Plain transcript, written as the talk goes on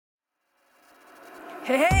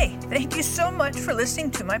Hey, thank you so much for listening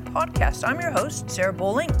to my podcast. I'm your host, Sarah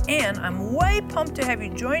Bowling, and I'm way pumped to have you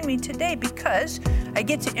join me today because I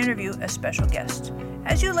get to interview a special guest.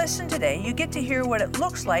 As you listen today, you get to hear what it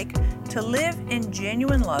looks like to live in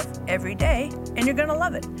genuine love every day, and you're going to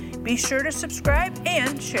love it. Be sure to subscribe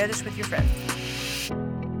and share this with your friends.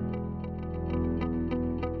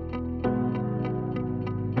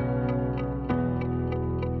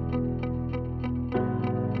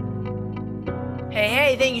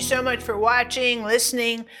 Hey, thank you so much for watching,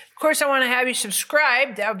 listening. Of course, I want to have you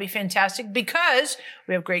subscribe. That would be fantastic because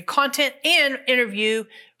we have great content and interview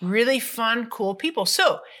really fun, cool people.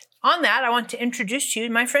 So on that, I want to introduce you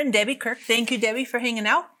to my friend, Debbie Kirk. Thank you, Debbie, for hanging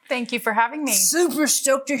out. Thank you for having me. Super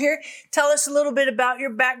stoked you're here. Tell us a little bit about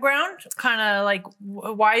your background, kind of like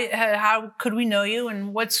why, how could we know you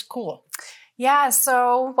and what's cool? Yeah,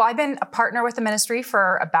 so I've been a partner with the ministry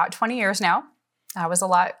for about 20 years now. I was a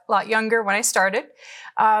lot younger when I started.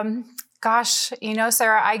 Sarah,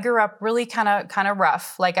 I grew up really kind of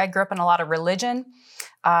rough. Like I grew up in a lot of religion,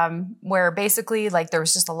 where basically like there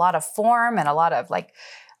was just a lot of form and a lot of like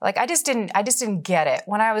I just didn't get it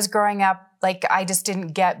when I was growing up. Like I just didn't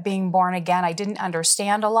get being born again. I didn't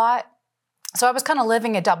understand a lot. So I was kind of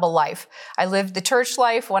living a double life. I lived the church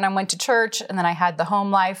life when I went to church, and then I had the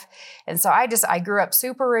home life. And so I grew up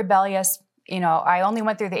super rebellious. You know, I only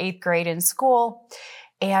went through the 8th grade in school,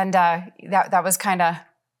 and that was kind of,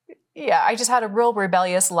 I just had a real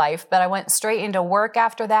rebellious life, but I went straight into work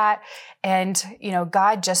after that. And, you know,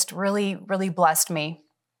 God just really, really blessed me.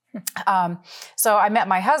 So I met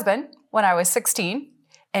my husband when I was 16,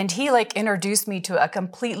 and he like introduced me to a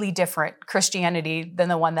completely different Christianity than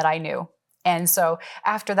the one that I knew. And so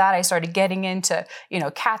after that, I started getting into,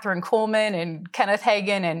 Catherine Kuhlman and Kenneth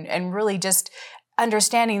Hagin and really just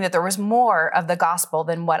understanding that there was more of the gospel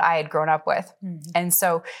than what I had grown up with. Mm-hmm. And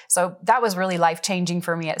so that was really life-changing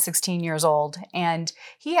for me at 16 years old. And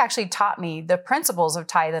he actually taught me the principles of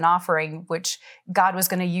tithe and offering, which God was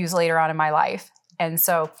going to use later on in my life. And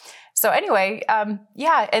so anyway,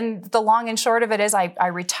 and the long and short of it is I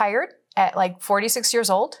retired at like 46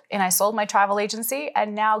 years old, and I sold my travel agency,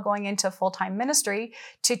 and now going into full-time ministry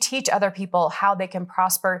to teach other people how they can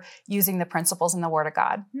prosper using the principles in the Word of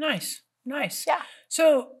God. Nice. Yeah.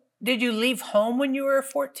 So did you leave home when you were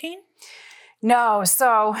 14? No.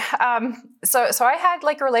 So I had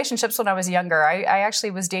like relationships when I was younger. I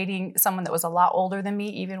actually was dating someone that was a lot older than me,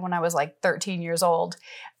 even when I was like 13 years old.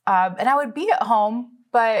 And I would be at home,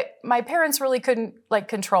 but my parents really couldn't like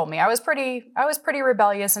control me. I was pretty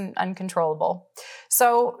rebellious and uncontrollable.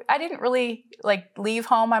 So I didn't really like leave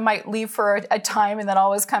home. I might leave for a time and then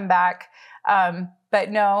always come back. But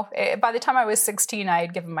no, by the time I was 16, I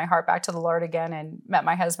had given my heart back to the Lord again and met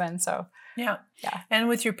my husband. So yeah. And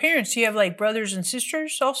with your parents, do you have like brothers and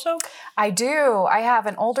sisters also? I do. I have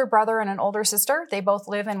an older brother and an older sister. They both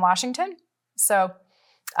live in Washington. So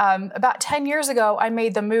about 10 years ago, I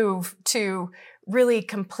made the move to really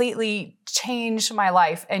completely change my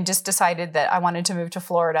life and just decided that I wanted to move to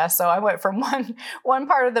Florida. So I went from one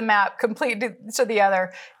part of the map completely to the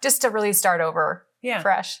other just to really start over. Yeah.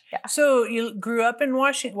 Fresh. Yeah. So you grew up in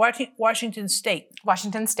Washington State.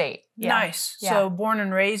 Washington State. Yeah. Nice. Yeah. So born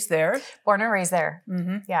and raised there. Born and raised there.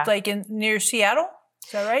 Mm-hmm. Yeah. Like near Seattle?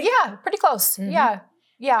 Is that right? Yeah, pretty close. Mm-hmm.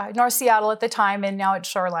 Yeah. North Seattle at the time, and now it's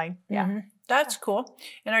Shoreline. Yeah. Mm-hmm. That's cool.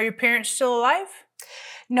 And are your parents still alive?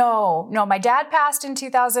 No. My dad passed in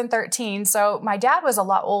 2013. So my dad was a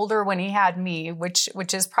lot older when he had me, which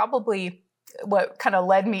is probably what kind of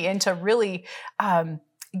led me into really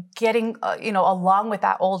getting, along with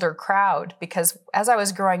that older crowd, because as I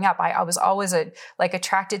was growing up, I was always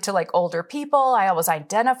attracted to like older people. I always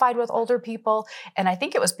identified with older people. And I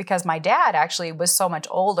think it was because my dad actually was so much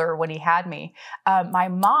older when he had me. My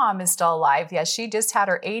mom is still alive. Yeah. She just had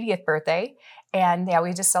her 80th birthday, and yeah,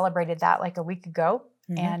 we just celebrated that like a week ago.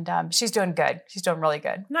 Mm-hmm. And she's doing good. She's doing really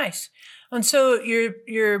good. Nice. And so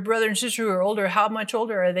your brother and sister who are older, how much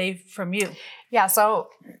older are they from you? Yeah. So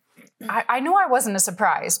I knew I wasn't a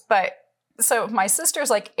surprise, but so my sister's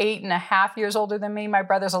like 8.5 years older than me. My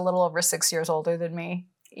brother's a little over 6 years older than me.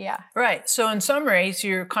 Yeah. Right. So in some ways,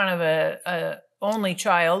 you're kind of a only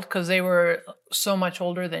child because they were so much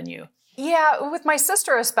older than you. Yeah, with my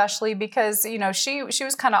sister especially, because, she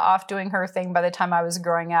was kind of off doing her thing by the time I was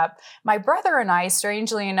growing up. My brother and I,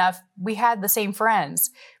 strangely enough, we had the same friends.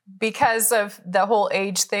 Because of the whole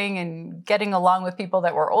age thing and getting along with people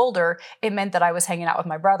that were older, it meant that I was hanging out with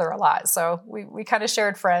my brother a lot. So we kind of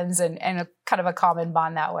shared friends and a kind of a common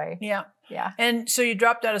bond that way. Yeah. Yeah. And so you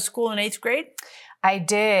dropped out of school in 8th grade? I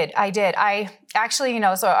did. I actually,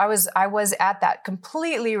 so I was at that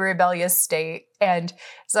completely rebellious state. And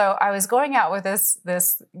so I was going out with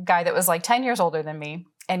this guy that was like 10 years older than me.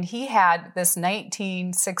 And he had this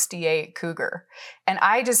 1968 Cougar. And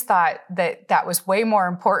I just thought that was way more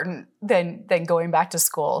important than going back to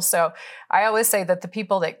school. So I always say that the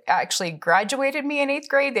people that actually graduated me in 8th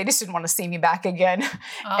grade, they just didn't want to see me back again.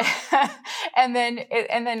 Oh. and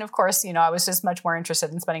then of course, I was just much more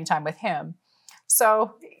interested in spending time with him.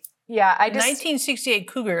 So yeah, 1968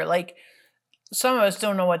 Cougar, like, some of us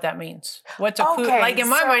don't know what that means. What's a cougar? Like, in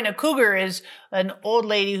my mind, a cougar is an old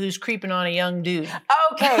lady who's creeping on a young dude.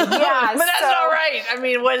 Okay, yeah. But that's not right. I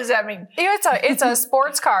mean, what does that mean? It's a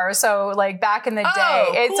sports car. So, like, back in the day.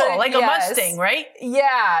 It's cool. Like a Mustang, right?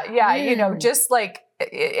 Yeah. Just like,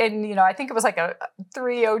 and, I think it was like a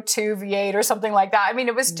 302 V8 or something like that. I mean,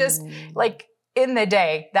 it was just like, in the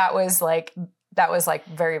day, that was like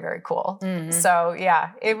very, very cool. Mm-hmm. So,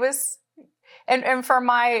 yeah, it was... And for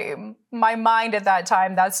my mind at that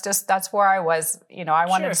time, that's where I was. I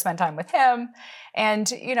wanted to spend time with him, and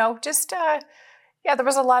there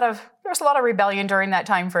was a lot of rebellion during that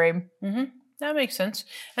time frame. Mm-hmm. That makes sense.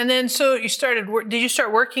 And then, so you started. Did you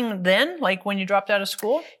start working then, like when you dropped out of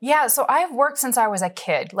school? Yeah. So I've worked since I was a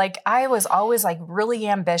kid. Like, I was always like really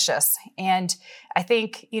ambitious, and I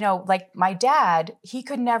think like my dad, he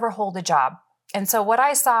could never hold a job. And so what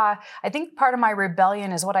I saw, I think part of my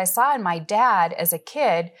rebellion is what I saw in my dad as a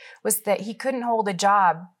kid was that he couldn't hold a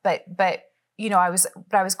job, but I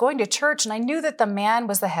was going to church, and I knew that the man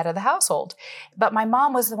was the head of the household, but my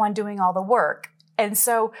mom was the one doing all the work. And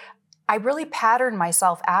so I really patterned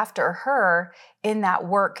myself after her in that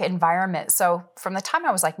work environment. So from the time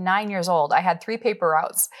I was like 9 years old, I had 3 paper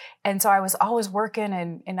routes. And so I was always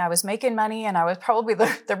working, and I was making money, and I was probably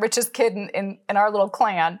the richest kid in our little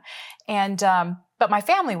clan. And, but my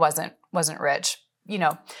family wasn't rich,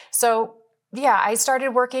 So yeah, I started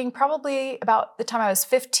working probably about the time I was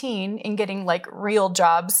 15 in getting like real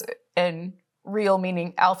jobs, and real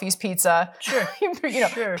meaning Alfie's Pizza, sure.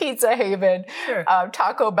 Sure. Pizza Haven, sure.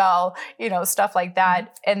 Taco Bell, stuff like that.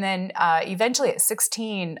 Mm-hmm. And then eventually at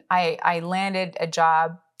 16, I landed a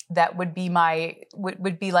job that would be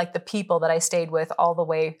would be like the people that I stayed with all the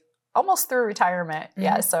way almost through retirement. Mm-hmm.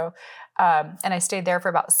 Yeah. So, and I stayed there for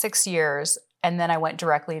about 6 years, and then I went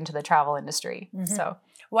directly into the travel industry. Mm-hmm. So.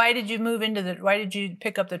 Why did you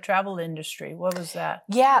pick up the travel industry? What was that?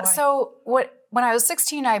 Yeah. Why? So when I was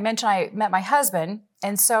 16, I mentioned I met my husband.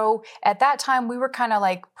 And so at that time, we were kind of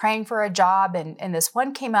like praying for a job. And this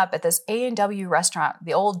one came up at this A&W restaurant,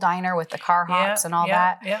 the old diner with the car hops and all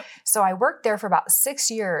that. Yeah. So I worked there for about 6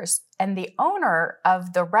 years. And the owner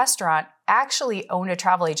of the restaurant actually owned a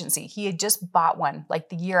travel agency. He had just bought one like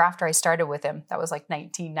the year after I started with him. That was like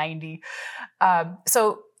 1990.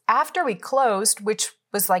 So after we closed, which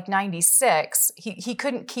was like 96, he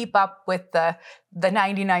couldn't keep up with the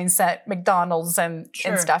 99-cent McDonald's and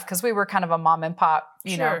stuff, because we were kind of a mom and pop,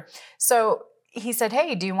 you know. So he said,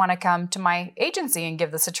 "Hey, do you want to come to my agency and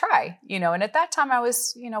give this a try?" And at that time I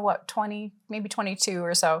was, 20, maybe 22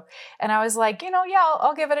 or so. And I was like, yeah,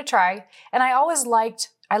 I'll give it a try. And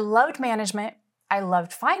I loved management. I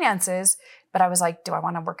loved finances, but I was like, do I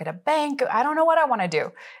want to work at a bank? I don't know what I want to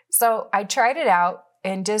do. So I tried it out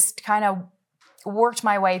and just kind of worked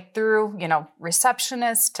my way through,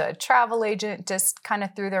 receptionist to travel agent, just kind of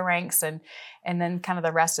through the ranks, and then kind of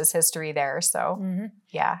the rest is history there. So,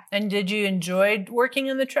 yeah. And did you enjoy working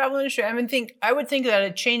in the travel industry? I would think that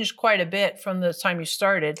it changed quite a bit from the time you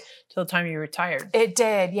started till the time you retired. It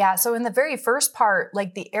did, yeah. So in the very first part,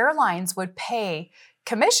 like the airlines would pay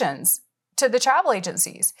commissions to the travel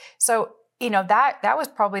agencies. So that was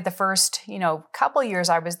probably the first, couple years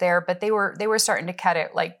I was there, but they were starting to cut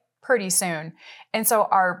it like pretty soon. And so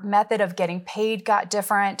our method of getting paid got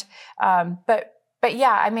different. But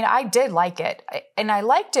yeah, I did like it. And I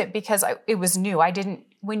liked it because it was new.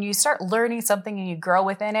 When you start learning something and you grow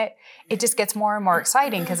within it, it just gets more and more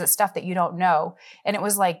exciting because it's stuff that you don't know. And it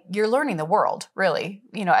was like, you're learning the world really,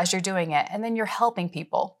 as you're doing it. And then you're helping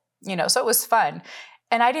people, so it was fun.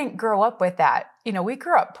 And I didn't grow up with that. We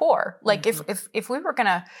grew up poor. Like if we were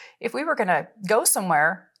gonna go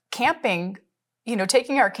somewhere camping,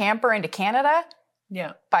 taking our camper into Canada,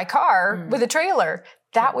 by car with a trailer,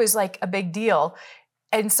 that was like a big deal.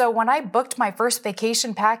 And so when I booked my first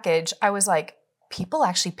vacation package, I was like, people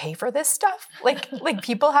actually pay for this stuff? Like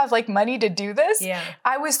people have like money to do this? Yeah.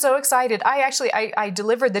 I was so excited. I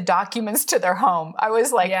delivered the documents to their home. I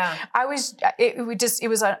was like, it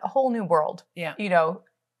was a whole new world.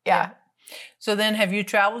 Yeah. So then have you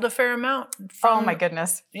traveled a fair amount? Oh my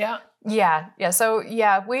goodness. Yeah. Yeah. So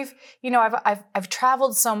we've, I've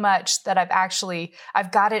traveled so much that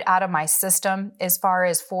I've got it out of my system as far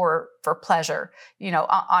as for pleasure.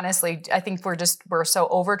 Honestly, I think we're so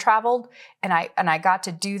over traveled, and I got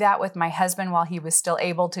to do that with my husband while he was still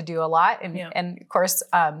able to do a lot. And of course,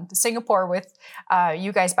 Singapore with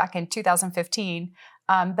you guys back in 2015.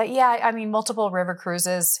 But yeah, I mean, multiple river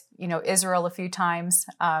cruises, Israel a few times.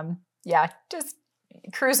 Just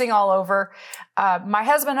cruising all over. My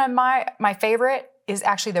husband and my favorite is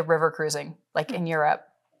actually the river cruising, like in Europe.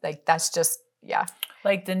 Like that's just,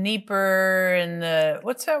 like the Dnieper and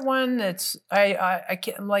what's that one? That's I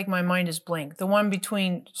can't, like, my mind is blank. The one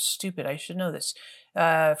between, I should know this.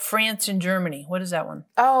 France and Germany. What is that one?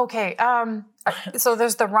 Oh, okay. So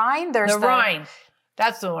there's the Rhine. There's the Rhine.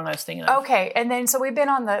 That's the one I was thinking of. Okay, and then so we've been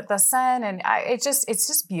on the Seine, and it's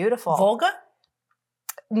just beautiful. Volga?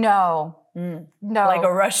 No. No, like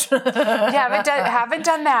a Russian. haven't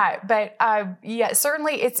done that, but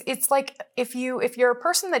certainly it's like if you're a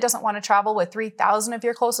person that doesn't want to travel with 3,000 of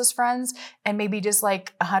your closest friends and maybe just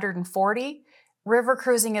like 140, river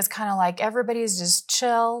cruising is kind of like everybody's just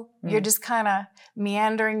chill. You're just kind of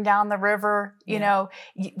meandering down the river.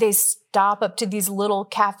 They stop up to these little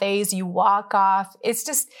cafes. You walk off. It's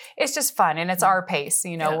just fun, and it's our pace.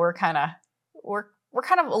 We're kind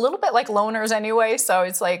of a little bit like loners anyway, so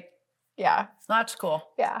it's like. Yeah. That's cool.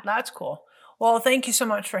 Yeah. That's cool. Well, thank you so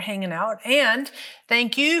much for hanging out, and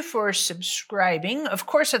thank you for subscribing. Of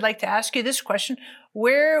course, I'd like to ask you this question.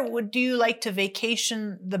 Where do you like to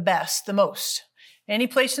vacation the most? Any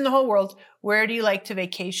place in the whole world, where do you like to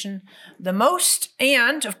vacation the most?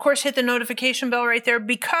 And of course, hit the notification bell right there,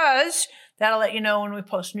 because that'll let you know when we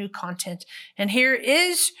post new content. And here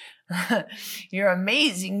is your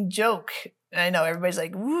amazing joke. I know everybody's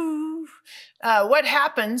like, woo. What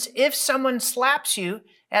happens if someone slaps you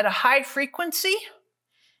at a high frequency?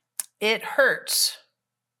 It hurts.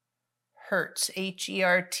 Hertz.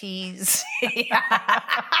 H-E-R-T-Z.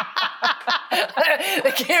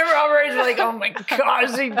 The camera operators are like, oh my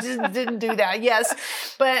gosh, they just didn't do that. Yes.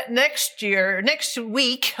 But next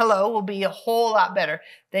week, will be a whole lot better.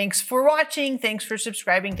 Thanks for watching. Thanks for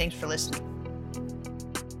subscribing. Thanks for listening.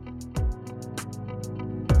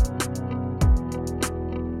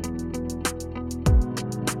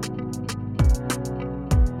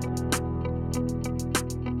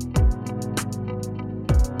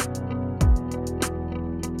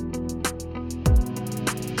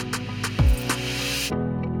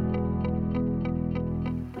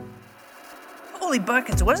 Holy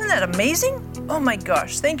buckets, wasn't that amazing? Oh my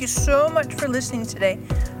gosh, thank you so much for listening today.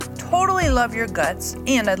 Totally love your guts,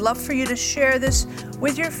 and I'd love for you to share this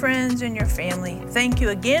with your friends and your family. Thank you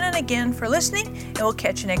again and again for listening, and we'll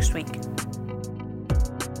catch you next week.